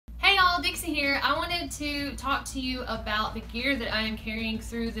y'all, Dixie here. I wanted to talk to you about the gear that I am carrying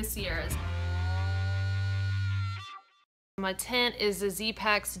through the Sierras. My tent is a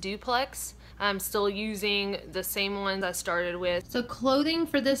Z-Pax Duplex. I'm still using the same ones I started with. So clothing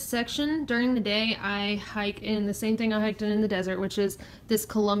for this section, during the day I hike in the same thing I hiked in the desert, which is this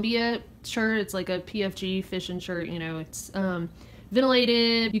Columbia shirt. It's like a PFG fishing shirt, you know, it's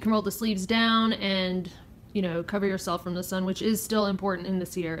ventilated, you can roll the sleeves down and, you know, cover yourself from the sun, which is still important in the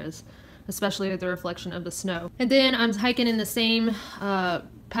Sierras, especially with the reflection of the snow. And then I'm hiking in the same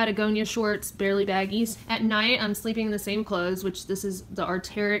Patagonia shorts, barely baggies. At night, I'm sleeping in the same clothes, which this is the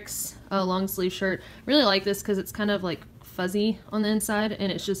Arc'teryx long sleeve shirt. Really like this because it's kind of like fuzzy on the inside, and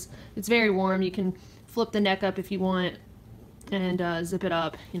it's very warm. You can flip the neck up if you want and zip it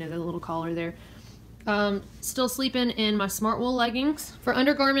up, you know, the little collar there. Still sleeping in my Smart Wool leggings. For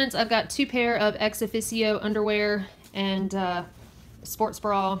undergarments, I've got 2 pair of ex officio underwear and sports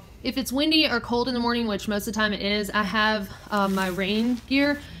bra. If it's windy or cold in the morning, which most of the time it is, I have my rain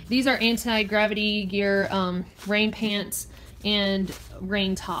gear. These are anti-gravity gear, rain pants and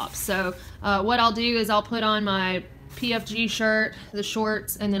rain tops. So what I'll do is I'll put on my PFG shirt, the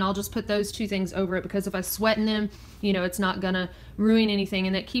shorts, and then I'll just put those 2 things over it, because if I sweat in them, you know, it's not gonna ruin anything,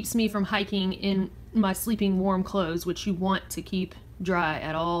 and that keeps me from hiking in my sleeping warm clothes, which you want to keep dry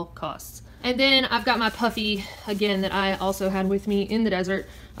at all costs. And then I've got my puffy, again, that I also had with me in the desert.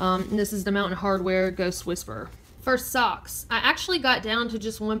 And this is the Mountain Hardwear Ghost Whisperer. For socks, I actually got down to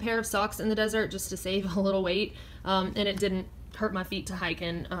just 1 pair of socks in the desert just to save a little weight, and it didn't hurt my feet to hike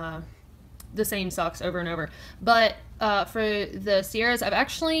in the same socks over and over. But for the Sierras, I've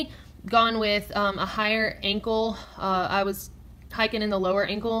actually gone with a higher ankle. I was hiking in the lower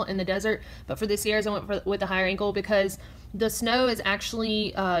ankle in the desert, but for the Sierras I went with the higher ankle because the snow is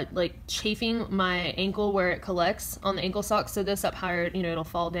actually like chafing my ankle where it collects on the ankle socks. So this up higher, you know, it'll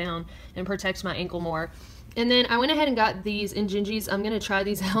fall down and protect my ankle more. And then I went ahead and got these Injinjis. I'm going to try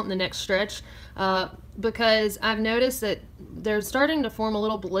these out in the next stretch because I've noticed that they're starting to form a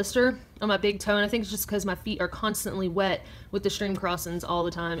little blister on my big toe, and I think it's just because my feet are constantly wet with the stream crossings all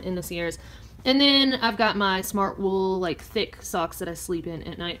the time in the Sierras. And then I've got my Smart Wool, like, thick socks that I sleep in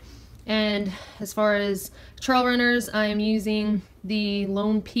at night. And as far as trail runners, I am using the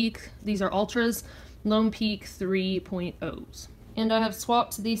Lone Peak, these are Ultras, Lone Peak 3.0s. And I have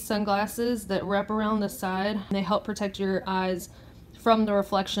swapped these sunglasses that wrap around the side. They help protect your eyes from the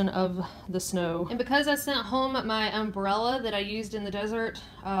reflection of the snow. And because I sent home my umbrella that I used in the desert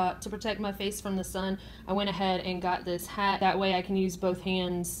to protect my face from the sun, I went ahead and got this hat. That way I can use both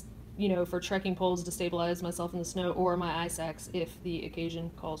hands, you know, for trekking poles to stabilize myself in the snow, or my ice axe if the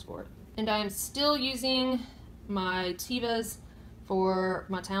occasion calls for it. And I am still using my Tevas for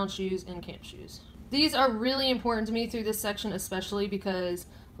my town shoes and camp shoes. These are really important to me through this section, especially because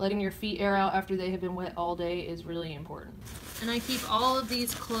letting your feet air out after they have been wet all day is really important. And I keep all of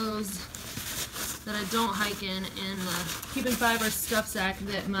these clothes that I don't hike in the Cuban fiber stuff sack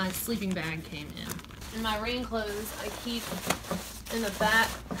that my sleeping bag came in. And my rain clothes I keep in the back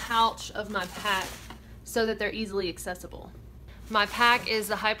pouch of my pack so that they're easily accessible. My pack is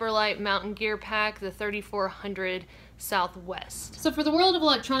the Hyperlight Mountain Gear Pack, the 3400 Southwest. So for the world of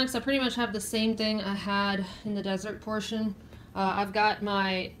electronics, I pretty much have the same thing I had in the desert portion. I've got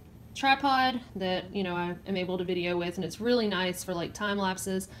my tripod that, you know, I am able to video with, and it's really nice for like time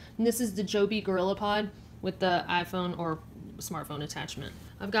lapses. And this is the Joby GorillaPod with the iPhone or smartphone attachment.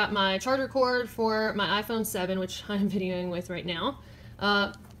 I've got my charger cord for my iPhone 7, which I'm videoing with right now,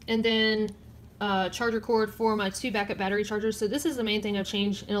 and then charger cord for my 2 backup battery chargers. So this is the main thing I've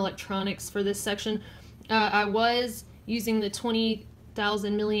changed in electronics for this section. I was using the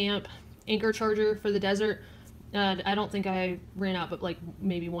 20,000 milliamp Anchor charger for the desert. I don't think I ran out but like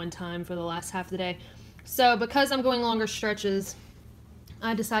maybe 1 time for the last half of the day. So because I'm going longer stretches,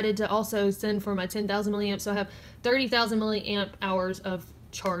 I decided to also send for my 10,000 milliamp, so I have 30,000 milliamp hours of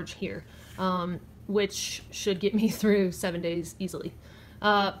charge here, which should get me through 7 days easily.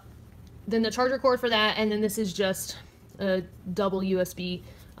 Then the charger cord for that, and then this is just a double USB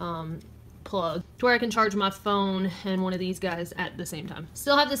plug to where I can charge my phone and one of these guys at the same time.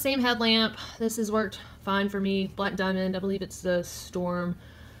 Still have the same headlamp. This has worked fine for me. Black Diamond, I believe it's the Storm.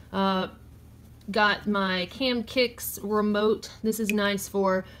 Got my Cam Kicks remote. This is nice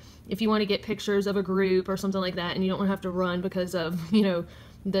for if you want to get pictures of a group or something like that and you don't want to have to run because of, you know,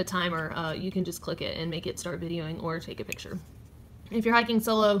 the timer. You can just click it and make it start videoing or take a picture. If you're hiking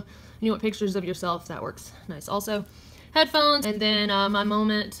solo and you want pictures of yourself, that works nice also. Headphones, and then my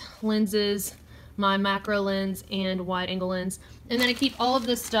Moment lenses, my macro lens and wide angle lens. And then I keep all of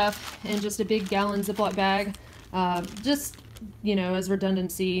this stuff in just a big gallon Ziploc bag, just, you know, as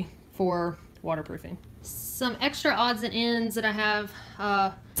redundancy for waterproofing. Some extra odds and ends that I have.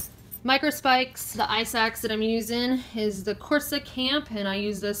 Micro spikes. The ice axe that I'm using is the Corsa Camp, and I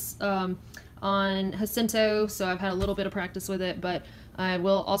use this on Jacinto, so I've had a little bit of practice with it, but I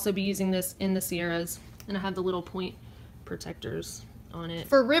will also be using this in the Sierras, and I have the little point protectors on it.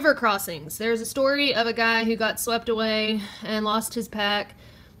 For river crossings, there's a story of a guy who got swept away and lost his pack,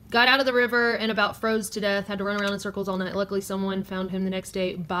 got out of the river and about froze to death, had to run around in circles all night. Luckily someone found him the next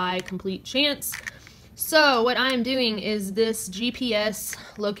day by complete chance. So what I am doing is this GPS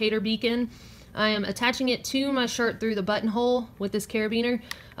locator beacon. I am attaching it to my shirt through the buttonhole with this carabiner,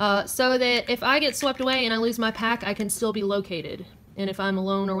 so that if I get swept away and I lose my pack, I can still be located. And if I'm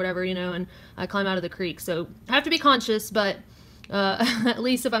alone or whatever, you know, and I climb out of the creek. So I have to be conscious, but at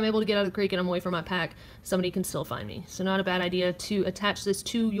least if I'm able to get out of the creek and I'm away from my pack, somebody can still find me. So not a bad idea to attach this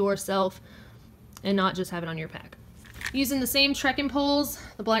to yourself and not just have it on your pack. Using the same trekking poles,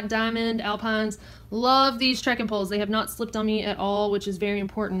 the Black Diamond, Alpines. Love these trekking poles. They have not slipped on me at all, which is very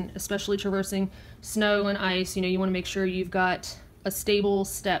important, especially traversing snow and ice. You know, you want to make sure you've got a stable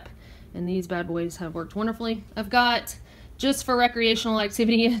step, and these bad boys have worked wonderfully. I've got, just for recreational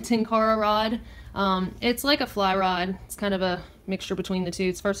activity, a Tenkara rod. It's like a fly rod. It's kind of a mixture between the two.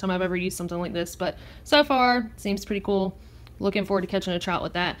 It's the first time I've ever used something like this, but so far, seems pretty cool. Looking forward to catching a trout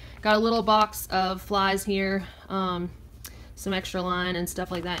with that. Got a little box of flies here, some extra line and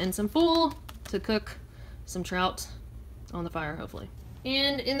stuff like that, and some foil to cook some trout on the fire, hopefully.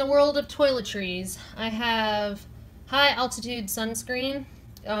 And in the world of toiletries, I have high altitude sunscreen.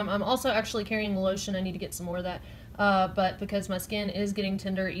 I'm also actually carrying lotion. I need to get some more of that, but because my skin is getting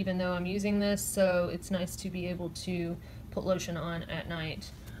tender even though I'm using this, so it's nice to be able to put lotion on at night.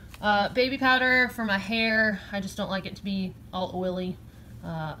 Baby powder for my hair. I just don't like it to be all oily.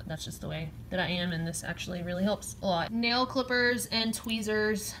 That's just the way that I am, and this actually really helps a lot. Nail clippers and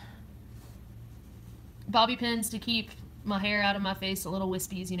tweezers. Bobby pins to keep my hair out of my face, a little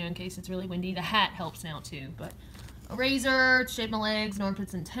wispies, you know, in case it's really windy. The hat helps now too, but a razor to shave my legs and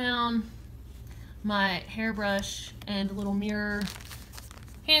armpits in town. My hairbrush and a little mirror.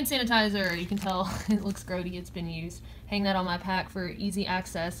 Hand sanitizer, you can tell it looks grody, it's been used. Hang that on my pack for easy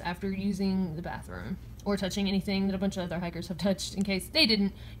access after using the bathroom, or touching anything that a bunch of other hikers have touched in case they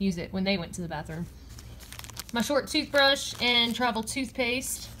didn't use it when they went to the bathroom. My short toothbrush and travel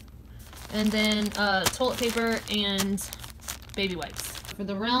toothpaste, and then toilet paper and baby wipes. For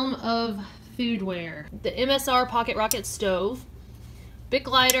the realm of foodware, the MSR Pocket Rocket stove, Bic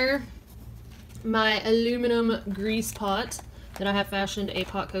lighter, my aluminum grease pot that I have fashioned a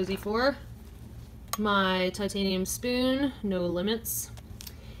pot cozy for, my titanium spoon, no limits,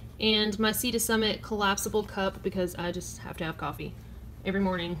 and my Sea to Summit collapsible cup because I just have to have coffee every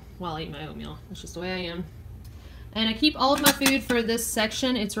morning while I eat my oatmeal. That's just the way I am. And I keep all of my food for this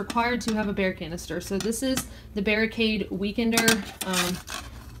section. It's required to have a bear canister. So this is the Barricade Weekender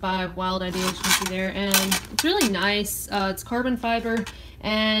by Wild Ideas, you can see there, and it's really nice. It's carbon fiber,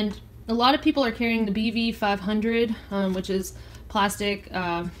 and a lot of people are carrying the BV500, which is plastic.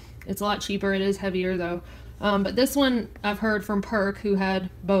 It's a lot cheaper. It is heavier though. But this one I've heard from Perk, who had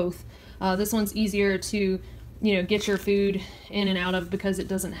both. This one's easier to, you know, get your food in and out of because it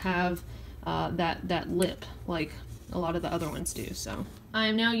doesn't have that lip like a lot of the other ones do. So I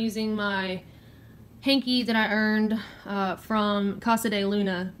am now using my hanky that I earned from Casa de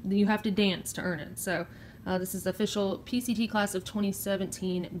Luna. You have to dance to earn it. So this is the official PCT class of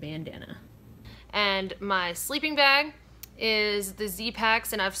 2017 bandana. And my sleeping bag is the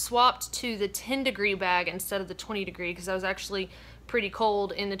Z-Packs, and I've swapped to the 10-degree bag instead of the 20-degree because I was actually pretty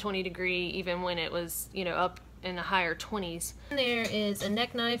cold in the 20-degree even when it was, you know, up in the higher 20s. And there is a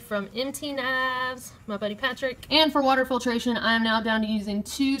neck knife from MT Knives, my buddy Patrick. And for water filtration, I am now down to using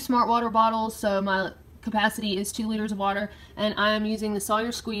 2 smart water bottles, so my capacity is 2 liters of water, and I am using the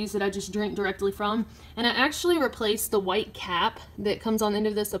Sawyer Squeeze that I just drink directly from. And I actually replaced the white cap that comes on the end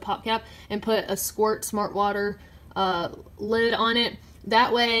of this, the pop cap, and put a Squirt smart water lid on it.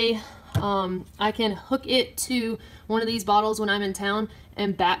 That way I can hook it to one of these bottles when I'm in town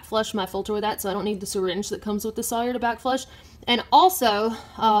and back flush my filter with that, so I don't need the syringe that comes with the Sawyer to back flush. And also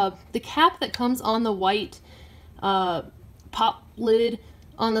the cap that comes on the white pop lid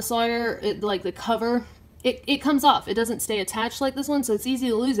on the Sawyer, like the cover, it comes off. It doesn't stay attached like this one, so it's easy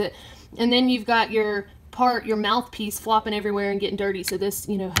to lose it. And then you've got your mouthpiece flopping everywhere and getting dirty, so this,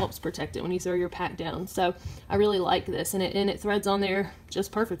 you know, helps protect it when you throw your pack down. So I really like this, and it threads on there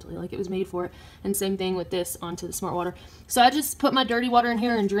just perfectly, like it was made for it. And same thing with this onto the smart water. So I just put my dirty water in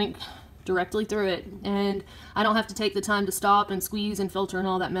here and drink directly through it, and I don't have to take the time to stop and squeeze and filter and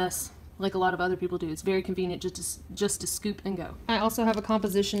all that mess like a lot of other people do. It's very convenient just to scoop and go. I also have a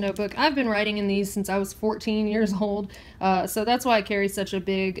composition notebook. I've been writing in these since I was 14 years old, so that's why I carry such a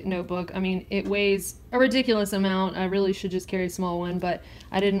big notebook. I mean, it weighs a ridiculous amount. I really should just carry a small one, but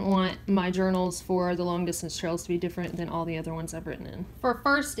I didn't want my journals for the long distance trails to be different than all the other ones I've written in. For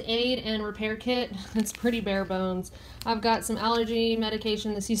first aid and repair kit, it's pretty bare bones. I've got some allergy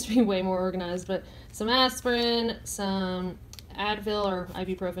medication. This used to be way more organized, but some aspirin, some Advil or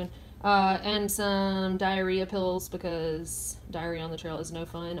ibuprofen, and some diarrhea pills, because diarrhea on the trail is no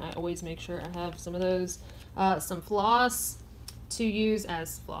fun. I always make sure I have some of those. Some floss to use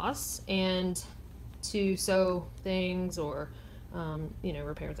as floss and to sew things or you know,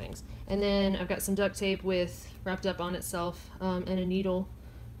 repair things. And then I've got some duct tape with wrapped up on itself and a needle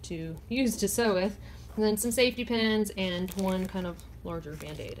to use to sew with, and then some safety pins and one kind of larger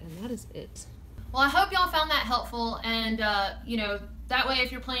band-aid, and that is it. Well, I hope y'all found that helpful, and you know, that way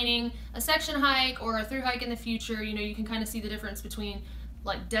if you're planning a section hike or a through hike in the future, you know, you can kind of see the difference between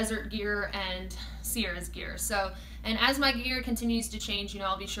like desert gear and Sierra's gear. So, and as my gear continues to change, you know,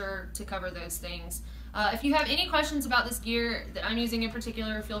 I'll be sure to cover those things. If you have any questions about this gear that I'm using in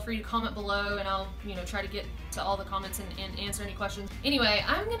particular, feel free to comment below, and I'll, you know, try to get to all the comments and answer any questions. Anyway,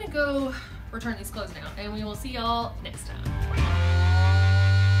 I'm gonna go return these clothes now, and we will see y'all next time.